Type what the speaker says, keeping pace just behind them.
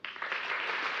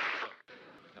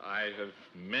I have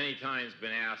many times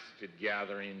been asked at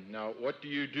gathering, now, what do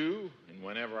you do? And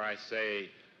whenever I say,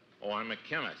 oh, I'm a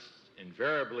chemist,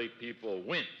 invariably people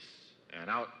wince, and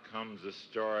out comes a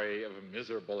story of a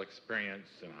miserable experience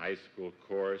in a high school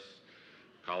course,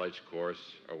 college course,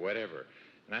 or whatever.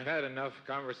 And I've had enough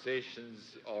conversations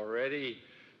already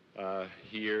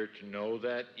here to know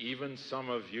that even some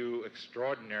of you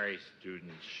extraordinary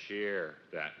students share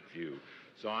that view.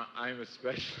 So I'm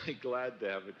especially glad to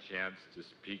have a chance to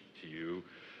speak to you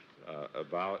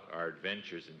about our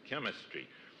adventures in chemistry.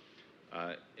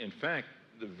 In fact,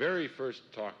 the very first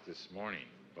talk this morning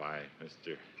by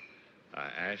Mr.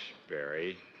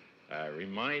 Ashbury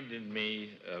reminded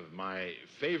me of my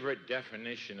favorite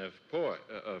definition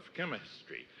of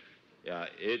chemistry.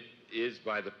 It is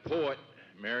by the poet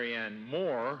Marianne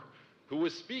Moore, who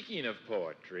was speaking of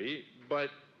poetry, but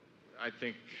I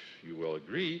think you will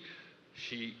agree,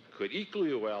 she could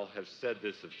equally well have said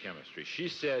this of chemistry. She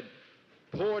said,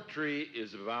 poetry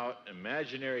is about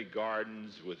imaginary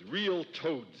gardens with real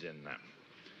toads in them.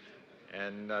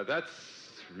 And that's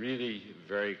really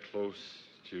very close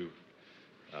to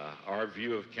our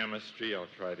view of chemistry. I'll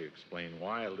try to explain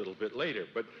why a little bit later.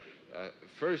 But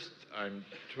first, I'm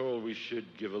told we should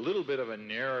give a little bit of a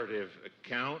narrative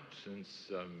account, since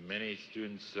many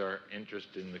students are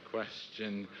interested in the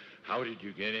question, how did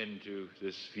you get into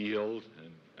this field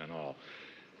and all?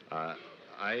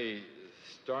 I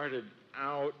started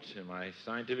out, in my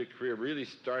scientific career, really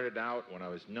started out when I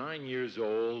was 9 years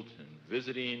old and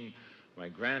visiting my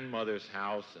grandmother's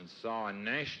house and saw a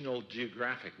National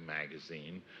Geographic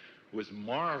magazine with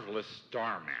marvelous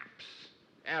star maps,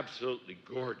 absolutely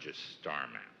gorgeous star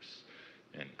maps.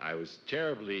 And I was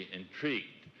terribly intrigued.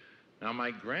 Now,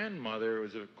 my grandmother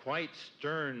was a quite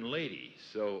stern lady,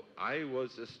 so I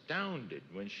was astounded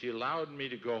when she allowed me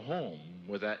to go home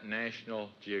with that National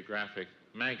Geographic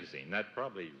magazine. That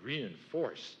probably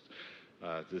reinforced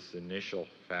this initial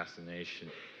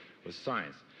fascination with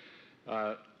science.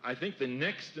 I think the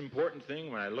next important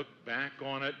thing, when I look back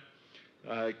on it,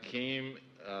 came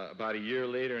about a year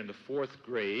later in the 4th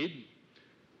grade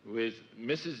with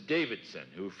Mrs. Davidson,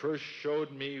 who first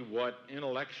showed me what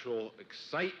intellectual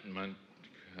excitement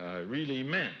really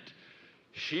meant.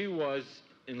 She was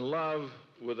in love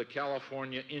with a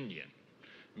California Indian.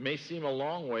 It may seem a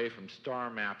long way from star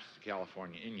maps to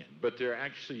California Indian, but they're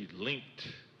actually linked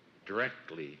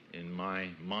directly in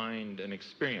my mind and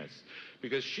experience,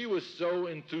 because she was so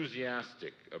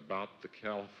enthusiastic about the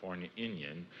California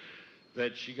Indian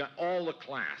that she got all the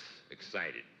class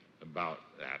excited about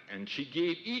that. And she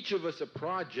gave each of us a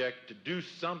project to do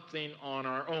something on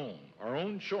our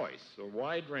own choice, a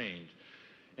wide range.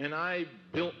 And I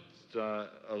built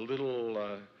a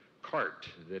little cart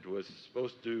that was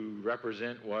supposed to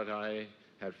represent what I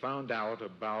had found out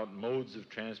about modes of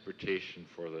transportation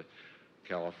for the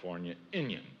California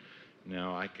Indian.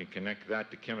 Now, I can connect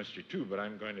that to chemistry too, but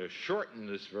I'm going to shorten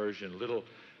this version a little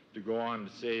to go on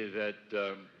to say that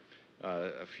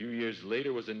a few years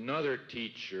later was another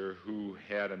teacher who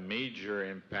had a major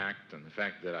impact on the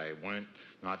fact that I went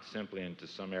not simply into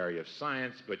some area of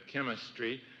science, but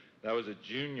chemistry. That was a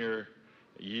junior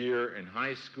year in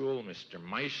high school. Mr.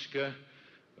 Maischke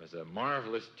was a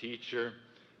marvelous teacher.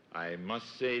 I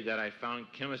must say that I found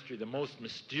chemistry the most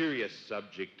mysterious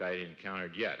subject I'd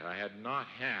encountered yet. I had not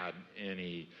had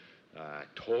any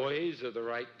toys of the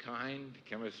right kind,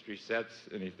 chemistry sets,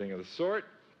 anything of the sort,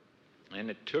 and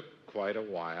it took quite a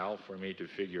while for me to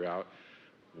figure out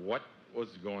what was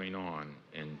going on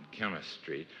in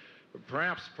chemistry.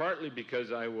 Perhaps partly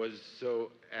because I was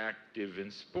so active in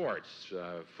sports.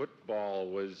 Football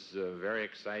was very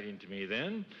exciting to me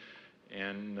then,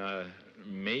 and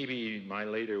maybe my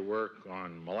later work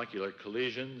on molecular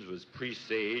collisions was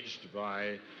presaged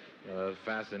by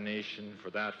fascination for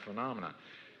that phenomena.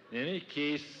 In any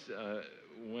case,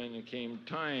 when it came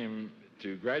time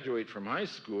to graduate from high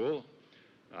school,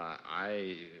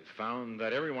 I found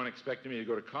that everyone expected me to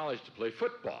go to college to play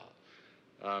football.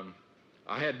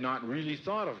 I had not really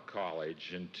thought of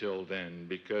college until then,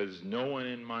 because no one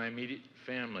in my immediate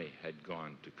family had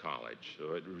gone to college.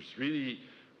 So it was really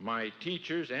my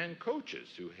teachers and coaches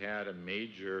who had a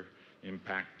major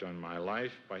impact on my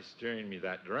life by steering me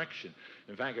that direction.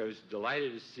 In fact, I was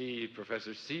delighted to see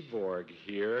Professor Seaborg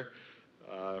here,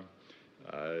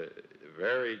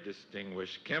 very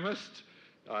distinguished chemist.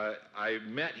 I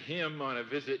met him on a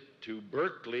visit to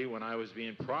Berkeley when I was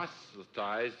being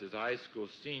proselytized as a high school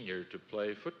senior to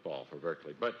play football for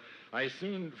Berkeley. But I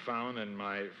soon found in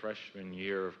my freshman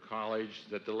year of college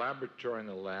that the laboratory and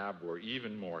the lab were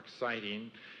even more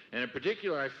exciting. And in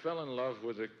particular, I fell in love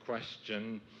with the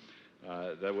question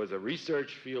That was a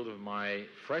research field of my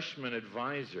freshman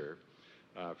advisor,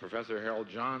 Professor Harold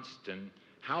Johnston,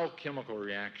 how chemical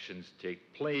reactions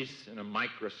take place in a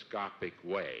microscopic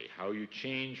way, how you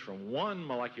change from one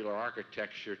molecular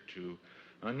architecture to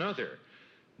another.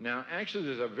 Now, actually,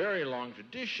 there's a very long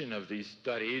tradition of these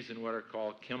studies in what are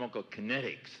called chemical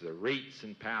kinetics, the rates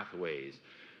and pathways.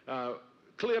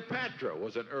 Cleopatra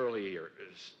was an earlier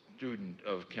student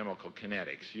of chemical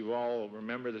kinetics. You all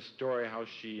remember the story how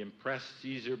she impressed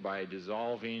Caesar by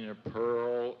dissolving a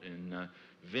pearl in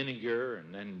vinegar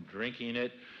and then drinking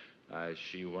it.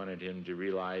 She wanted him to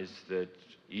realize that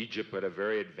Egypt had a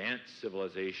very advanced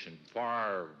civilization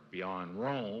far beyond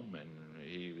Rome,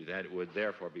 and that it would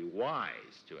therefore be wise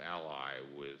to ally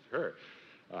with her.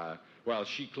 Well,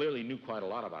 she clearly knew quite a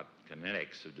lot about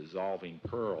kinetics of dissolving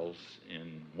pearls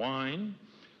in wine,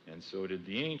 and so did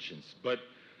the ancients. But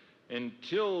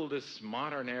until this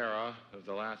modern era of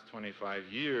the last 25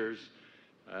 years,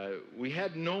 we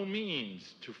had no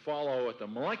means to follow at the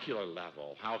molecular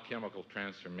level how chemical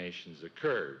transformations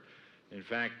occurred. In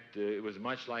fact, it was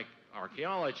much like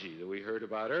archaeology that we heard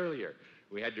about earlier.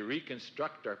 We had to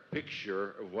reconstruct our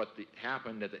picture of what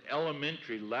happened at the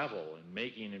elementary level in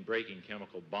making and breaking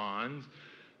chemical bonds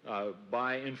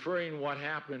by inferring what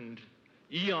happened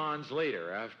eons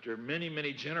later, after many,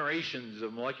 many generations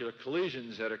of molecular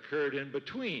collisions had occurred in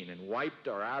between and wiped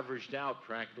or averaged out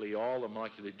practically all the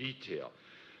molecular detail.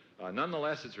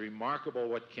 Nonetheless, it's remarkable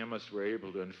what chemists were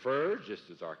able to infer, just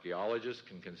as archaeologists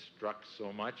can construct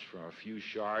so much from a few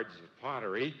shards of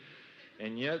pottery.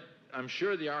 And yet, I'm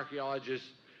sure the archaeologists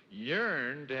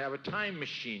yearned to have a time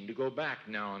machine to go back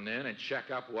now and then and check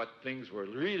up what things were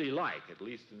really like, at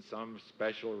least in some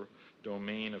special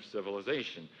domain of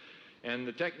civilization. And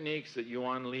the techniques that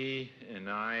Yuan Li and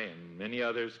I and many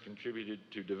others contributed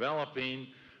to developing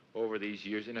over these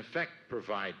years, in effect,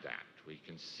 provide that. We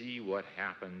can see what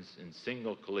happens in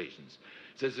single collisions.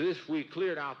 It's as if we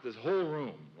cleared out this whole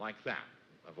room like that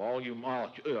of all you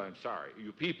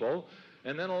you people,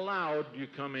 and then allowed you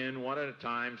come in one at a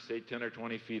time, say 10 or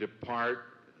 20 feet apart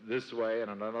this way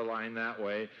and another line that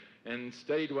way, and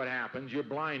studied what happens. You're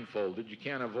blindfolded. You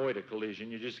can't avoid a collision.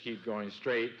 You just keep going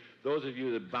straight. Those of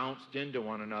you that bounced into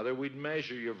one another, we'd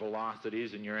measure your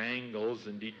velocities and your angles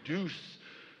and deduce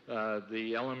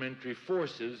the elementary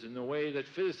forces in the way that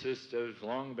physicists have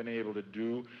long been able to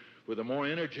do with the more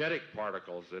energetic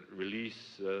particles that release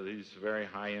these very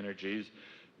high energies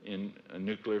in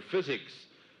nuclear physics.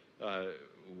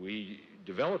 We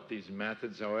developed these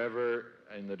methods, however,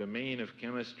 in the domain of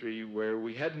chemistry where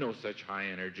we had no such high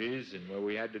energies and where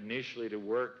we had initially to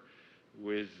work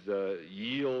with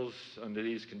yields under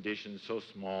these conditions so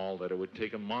small that it would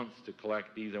take a month to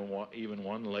collect even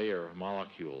one layer of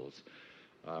molecules.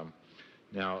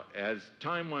 Now, as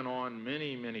time went on,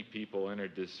 many, many people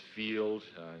entered this field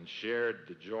and shared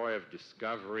the joy of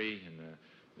discovery and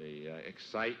the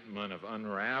excitement of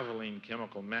unraveling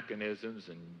chemical mechanisms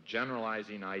and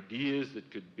generalizing ideas that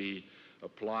could be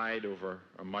applied over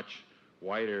a much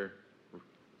wider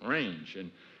range.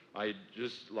 And I'd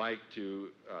just like to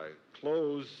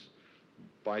close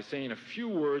by saying a few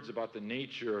words about the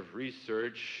nature of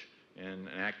research and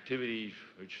an activity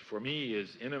which for me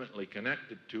is intimately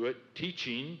connected to it,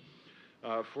 teaching,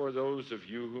 for those of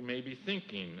you who may be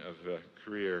thinking of a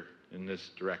career in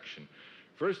this direction.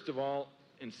 First of all,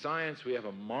 in science we have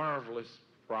a marvelous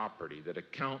property that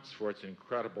accounts for its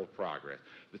incredible progress.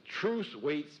 The truth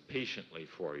waits patiently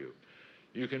for you.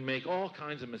 You can make all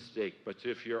kinds of mistakes, but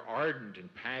if you're ardent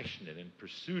and passionate in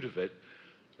pursuit of it,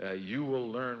 you will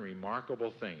learn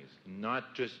remarkable things,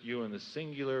 not just you in the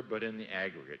singular, but in the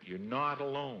aggregate. You're not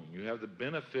alone. You have the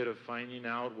benefit of finding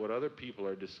out what other people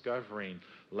are discovering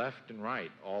left and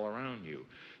right all around you.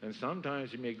 And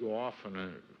sometimes you may go off in a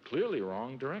clearly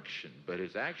wrong direction, but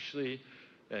it's actually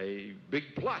a big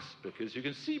plus because you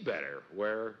can see better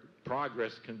where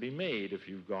progress can be made if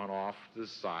you've gone off to the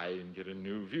side and get a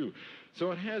new view.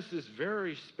 So it has this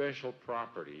very special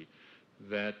property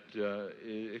that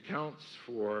accounts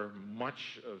for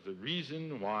much of the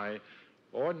reason why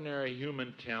ordinary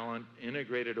human talent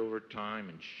integrated over time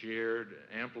and shared,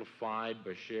 amplified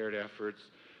by shared efforts,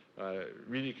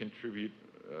 really contribute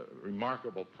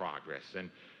remarkable progress.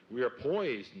 And we are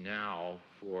poised now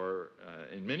for,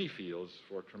 in many fields,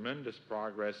 for tremendous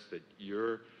progress that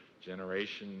your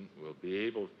generation will be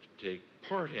able to take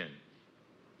part in.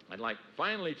 I'd like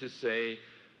finally to say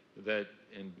that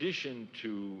in addition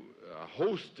to a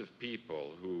host of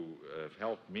people who have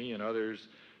helped me and others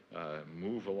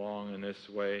move along in this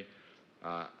way,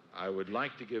 I would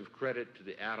like to give credit to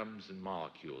the atoms and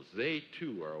molecules. They,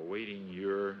 too, are awaiting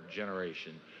your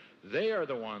generation. They are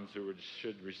the ones who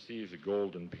should receive the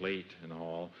golden plate and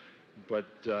all. But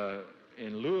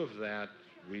in lieu of that,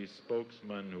 we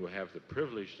spokesmen who have the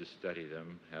privilege to study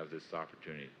them have this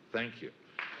opportunity. Thank you.